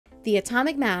The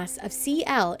atomic mass of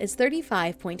Cl is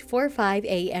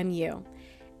 35.45 AMU,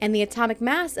 and the atomic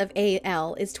mass of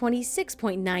Al is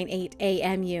 26.98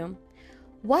 AMU.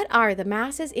 What are the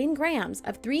masses in grams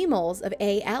of 3 moles of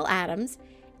Al atoms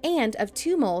and of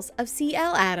 2 moles of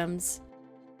Cl atoms?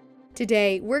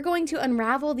 Today, we're going to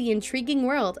unravel the intriguing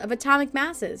world of atomic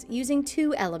masses using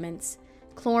 2 elements,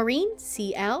 chlorine,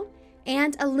 Cl,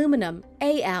 and aluminum,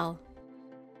 Al.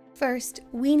 First,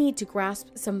 we need to grasp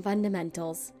some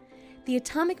fundamentals. The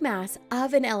atomic mass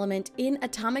of an element in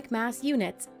atomic mass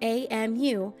units,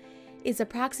 AMU, is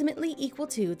approximately equal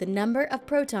to the number of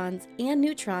protons and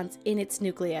neutrons in its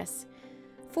nucleus.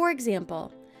 For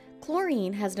example,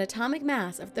 chlorine has an atomic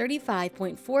mass of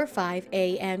 35.45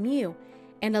 AMU,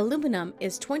 and aluminum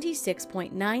is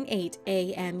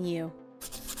 26.98 AMU.